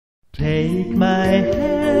Take my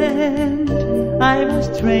hand, I'm a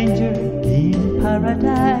stranger in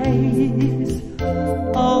paradise,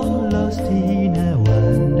 all lost in a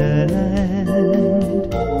wonderland,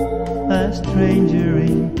 a stranger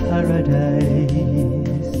in paradise.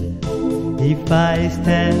 If I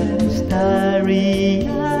stand starry-eyed,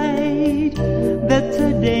 that's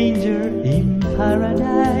a danger in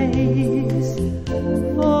paradise,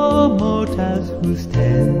 for mortals who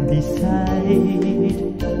stand beside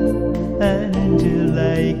an angel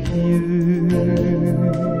like you.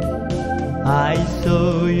 I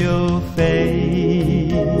saw your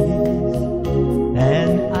face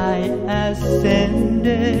and I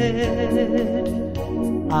ascended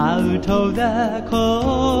out of the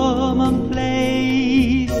commonplace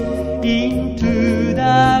into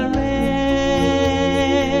the rare.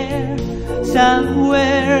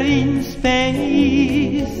 Somewhere in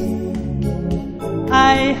space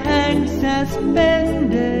I hang suspended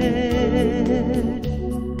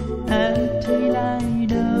until I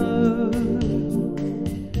know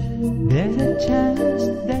there's a chance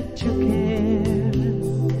that you care.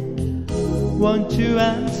 Won't you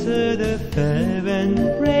answer the fervent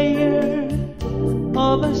prayer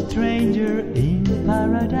of a stranger in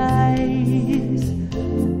paradise?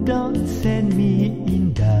 Don't send me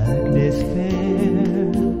in dark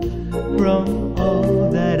despair from all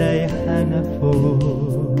that I hung for,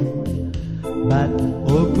 but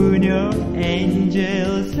open your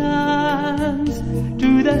angel's arms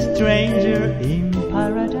to the stranger in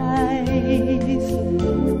paradise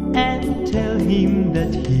and tell him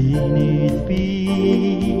that he need be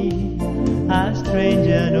a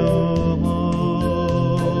stranger no